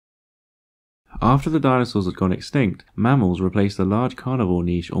After the dinosaurs had gone extinct, mammals replaced the large carnivore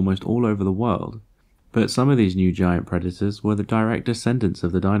niche almost all over the world. But some of these new giant predators were the direct descendants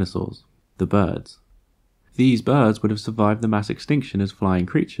of the dinosaurs, the birds. These birds would have survived the mass extinction as flying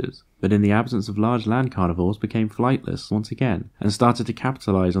creatures, but in the absence of large land carnivores became flightless once again, and started to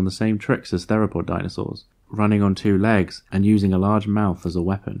capitalize on the same tricks as theropod dinosaurs, running on two legs and using a large mouth as a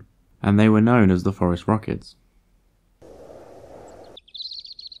weapon. And they were known as the phorusrhacid.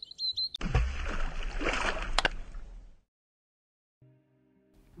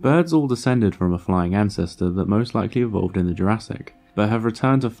 Birds all descended from a flying ancestor that most likely evolved in the Jurassic, but have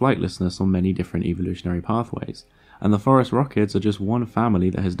returned to flightlessness on many different evolutionary pathways, and the phorusrhacids are just one family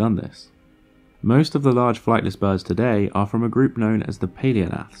that has done this. Most of the large flightless birds today are from a group known as the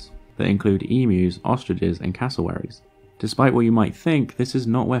paleognathes, that include emus, ostriches, and cassowaries. Despite what you might think, this is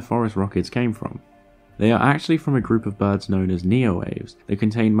not where phorusrhacids came from. They are actually from a group of birds known as neoaves that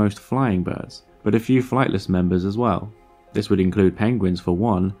contain most flying birds, but a few flightless members as well. This would include penguins for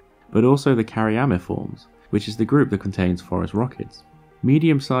one, but also the Cariamiforms, which is the group that contains phorusrhacids.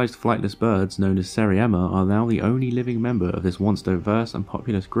 Medium-sized flightless birds known as Seriema are now the only living member of this once diverse and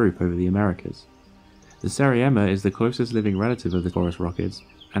populous group over the Americas. The Seriema is the closest living relative of the phorusrhacids,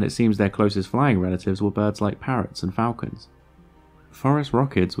 and it seems their closest flying relatives were birds like parrots and falcons.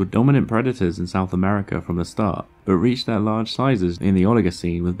 Phorusrhacids were dominant predators in South America from the start, but reached their large sizes in the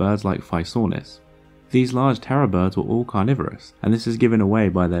Oligocene with birds like Physontis. These large terror birds were all carnivorous, and this is given away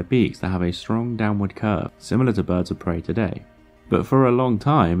by their beaks that have a strong downward curve, similar to birds of prey today. But for a long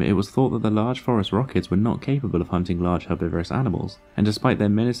time, it was thought that the large phorusrhacids were not capable of hunting large herbivorous animals, and despite their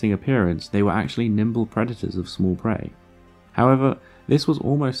menacing appearance, they were actually nimble predators of small prey. However, this was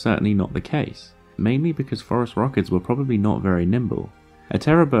almost certainly not the case, mainly because phorusrhacids were probably not very nimble. A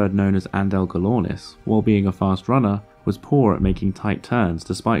terror bird known as Andel galornis, while being a fast runner, was poor at making tight turns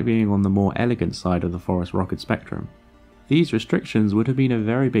despite being on the more elegant side of the phorusrhacid spectrum. These restrictions would have been a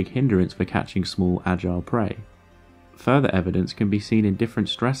very big hindrance for catching small, agile prey. Further evidence can be seen in different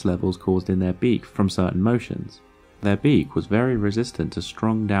stress levels caused in their beak from certain motions. Their beak was very resistant to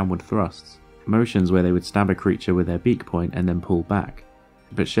strong downward thrusts, motions where they would stab a creature with their beak point and then pull back.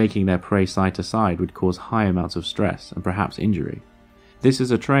 But shaking their prey side to side would cause high amounts of stress and perhaps injury. This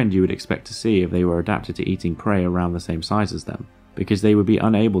is a trend you would expect to see if they were adapted to eating prey around the same size as them, because they would be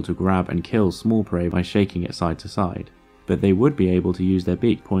unable to grab and kill small prey by shaking it side to side, but they would be able to use their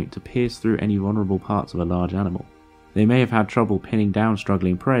beak point to pierce through any vulnerable parts of a large animal. They may have had trouble pinning down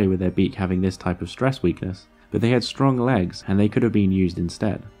struggling prey with their beak having this type of stress weakness, but they had strong legs and they could have been used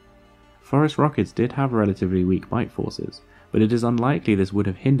instead. Phorusrhacids did have relatively weak bite forces, but it is unlikely this would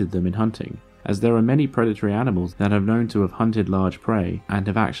have hindered them in hunting, as there are many predatory animals that have known to have hunted large prey and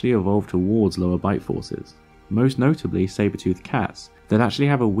have actually evolved towards lower bite forces. Most notably saber-toothed cats that actually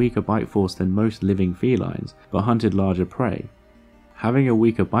have a weaker bite force than most living felines but hunted larger prey. Having a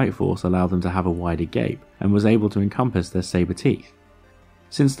weaker bite force allowed them to have a wider gape and was able to encompass their saber teeth.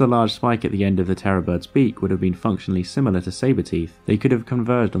 Since the large spike at the end of the terror bird's beak would have been functionally similar to saber teeth, they could have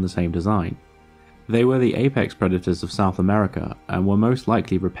converged on the same design. They were the apex predators of South America and were most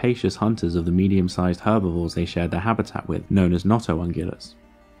likely rapacious hunters of the medium-sized herbivores they shared their habitat with, known as notoungulates.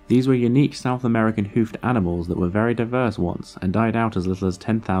 These were unique South American hoofed animals that were very diverse once and died out as little as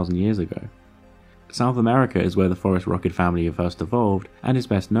 10,000 years ago. South America is where the phorusrhacid family first evolved and is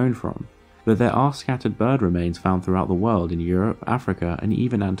best known from, but there are scattered bird remains found throughout the world in Europe, Africa, and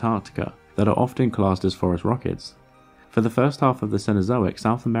even Antarctica that are often classed as phorusrhacids. For the first half of the Cenozoic,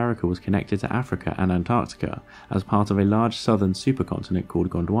 South America was connected to Africa and Antarctica as part of a large southern supercontinent called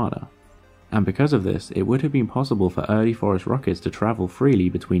Gondwana. And because of this, it would have been possible for early phorusrhacids to travel freely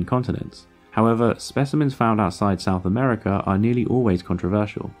between continents. However, specimens found outside South America are nearly always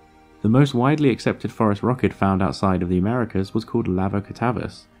controversial. The most widely accepted phorusrhacid found outside of the Americas was called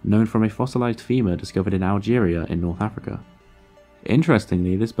Lavocatavus, known from a fossilized femur discovered in Algeria in North Africa.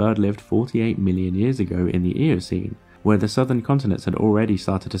 Interestingly, this bird lived 48 million years ago in the Eocene, where the southern continents had already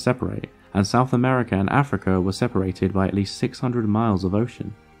started to separate, and South America and Africa were separated by at least 600 miles of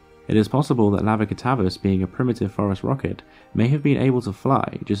ocean. It is possible that Lavocatavus, being a primitive phorusrhacid, may have been able to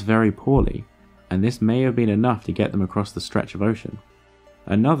fly, just very poorly, and this may have been enough to get them across the stretch of ocean.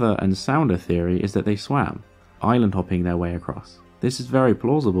 Another and sounder theory is that they swam, island hopping their way across. This is very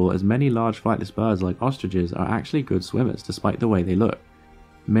plausible as many large flightless birds like ostriches are actually good swimmers despite the way they look.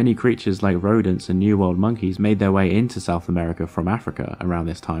 Many creatures like rodents and New World monkeys made their way into South America from Africa around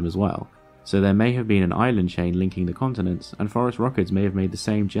this time as well, so there may have been an island chain linking the continents, and phorusrhacids may have made the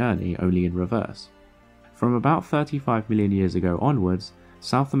same journey only in reverse. From about 35 million years ago onwards,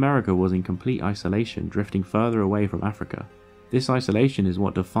 South America was in complete isolation, drifting further away from Africa. This isolation is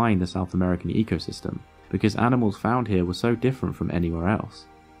what defined the South American ecosystem, because animals found here were so different from anywhere else.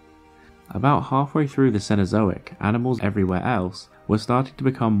 About halfway through the Cenozoic, animals everywhere else were starting to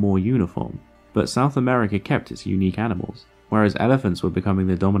become more uniform, but South America kept its unique animals. Whereas elephants were becoming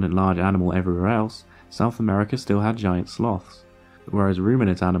the dominant large animal everywhere else, South America still had giant sloths. Whereas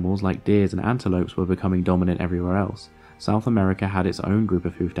ruminant animals like deers and antelopes were becoming dominant everywhere else, South America had its own group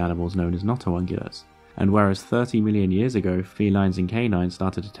of hoofed animals known as notoungulates. And whereas 30 million years ago felines and canines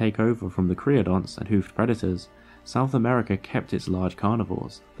started to take over from the creodonts and hoofed predators, South America kept its large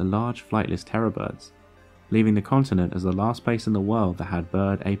carnivores, the large flightless terror birds, leaving the continent as the last place in the world that had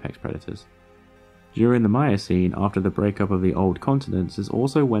bird apex predators. During the Miocene, after the breakup of the old continents, is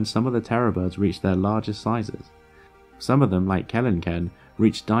also when some of the terror birds reached their largest sizes. Some of them, like kelenken,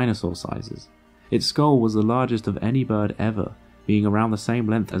 reached dinosaur sizes. Its skull was the largest of any bird ever, being around the same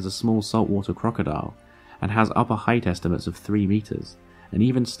length as a small saltwater crocodile, and has upper height estimates of 3 meters, and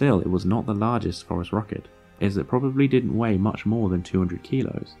even still it was not the largest phorusrhacid, as it probably didn't weigh much more than 200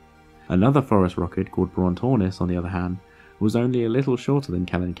 kilos. Another phorusrhacid called Brontornis, on the other hand, was only a little shorter than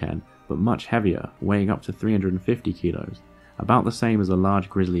kelenken, but much heavier, weighing up to 350 kilos, about the same as a large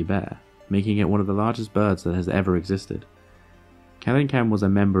grizzly bear, making it one of the largest birds that has ever existed. Kelenken was a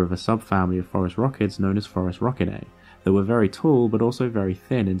member of a subfamily of phorusrhacids known as Phorusrhacinae, that were very tall but also very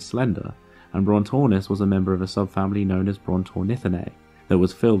thin and slender, and Brontornis was a member of a subfamily known as Brontornithinae, that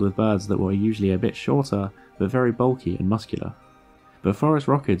was filled with birds that were usually a bit shorter but very bulky and muscular. But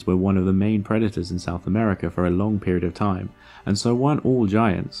phorusrhacids were one of the main predators in South America for a long period of time, and so weren't all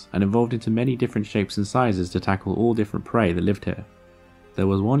giants, and evolved into many different shapes and sizes to tackle all different prey that lived here. There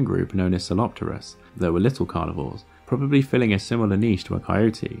was one group known as Celopterus that were little carnivores, probably filling a similar niche to a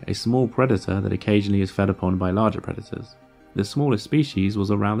coyote, a small predator that occasionally is fed upon by larger predators. The smallest species was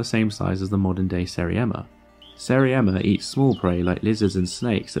around the same size as the modern day Seriema. Seriema eats small prey like lizards and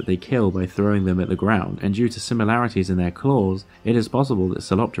snakes that they kill by throwing them at the ground, and due to similarities in their claws, it is possible that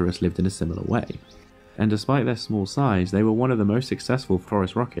Celopterus lived in a similar way. And despite their small size, they were one of the most successful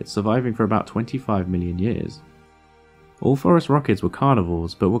phorusrhacids, surviving for about 25 million years. All phorusrhacids were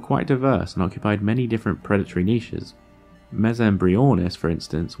carnivores, but were quite diverse and occupied many different predatory niches. Mesembryonis, for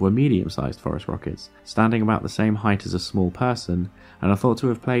instance, were medium-sized phorusrhacids, standing about the same height as a small person, and are thought to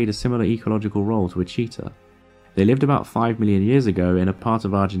have played a similar ecological role to a cheetah. They lived about 5 million years ago in a part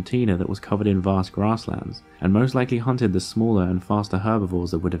of Argentina that was covered in vast grasslands, and most likely hunted the smaller and faster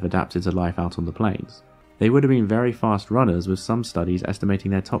herbivores that would have adapted to life out on the plains. They would have been very fast runners, with some studies estimating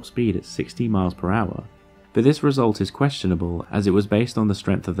their top speed at 60 miles per hour. But this result is questionable, as it was based on the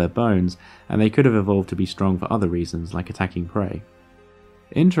strength of their bones, and they could have evolved to be strong for other reasons, like attacking prey.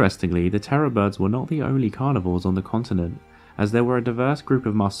 Interestingly, the terror birds were not the only carnivores on the continent, as there were a diverse group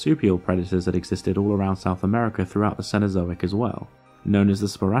of marsupial predators that existed all around South America throughout the Cenozoic as well, known as the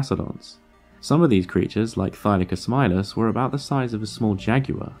sporacodonts. Some of these creatures, like Thylaca smilus, were about the size of a small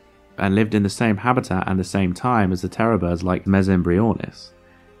jaguar, and lived in the same habitat and the same time as the terror birds like Mesembryonis.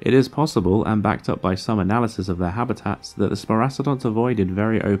 It is possible, and backed up by some analysis of their habitats, that the sporacodonts avoided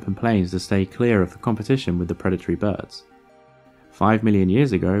very open plains to stay clear of the competition with the predatory birds. 5 million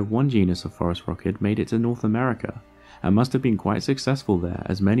years ago, one genus of phorusrhacid made it to North America, and must have been quite successful there,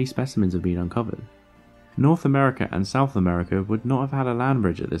 as many specimens have been uncovered. North America and South America would not have had a land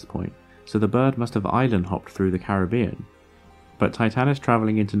bridge at this point, so the bird must have island hopped through the Caribbean. But Titanus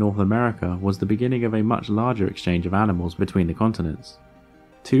travelling into North America was the beginning of a much larger exchange of animals between the continents.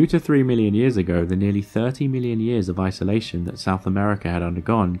 2 to 3 million years ago, the nearly 30 million years of isolation that South America had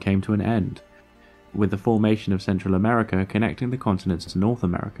undergone came to an end, with the formation of Central America connecting the continents to North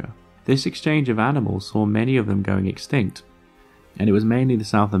America. This exchange of animals saw many of them going extinct, and it was mainly the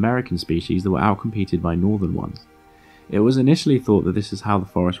South American species that were outcompeted by northern ones. It was initially thought that this is how the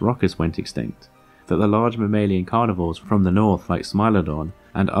phorusrhacids went extinct, that the large mammalian carnivores from the north like Smilodon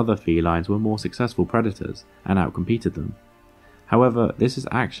and other felines were more successful predators and outcompeted them. However, this is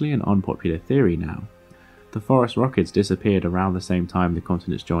actually an unpopular theory now. The phorusrhacids disappeared around the same time the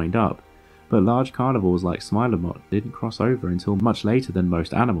continents joined up, but large carnivores like Smilodon didn't cross over until much later than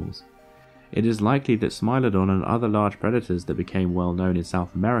most animals. It is likely that Smilodon and other large predators that became well known in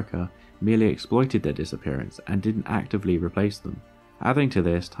South America merely exploited their disappearance and didn't actively replace them. Adding to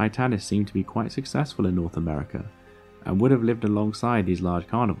this, Titanus seemed to be quite successful in North America, and would have lived alongside these large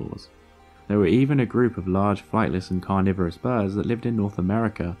carnivores. There were even a group of large flightless and carnivorous birds that lived in North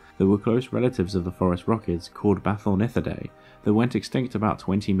America that were close relatives of the phorusrhacids called Bathornithidae that went extinct about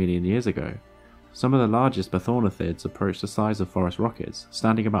 20 million years ago. Some of the largest bathornithids approached the size of phorusrhacids,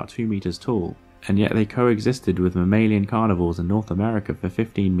 standing about 2 meters tall, and yet they coexisted with mammalian carnivores in North America for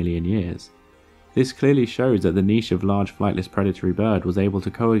 15 million years. This clearly shows that the niche of large flightless predatory bird was able to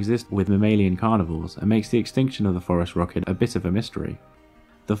coexist with mammalian carnivores and makes the extinction of the phorusrhacid a bit of a mystery.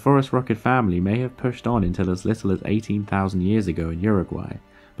 The phorusrhacid family may have pushed on until as little as 18,000 years ago in Uruguay,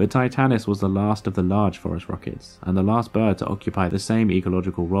 but Titanis was the last of the large phorusrhacids, and the last bird to occupy the same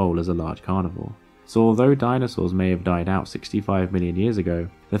ecological role as a large carnivore. So although dinosaurs may have died out 65 million years ago,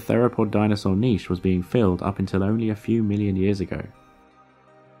 the theropod dinosaur niche was being filled up until only a few million years ago.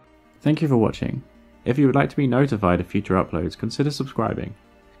 Thank you for watching. If you would like to be notified of future uploads, consider subscribing.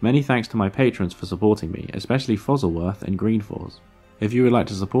 Many thanks to my patrons for supporting me, especially Fossilworth and Greenforce. If you would like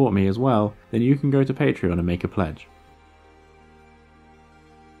to support me as well, then you can go to Patreon and make a pledge.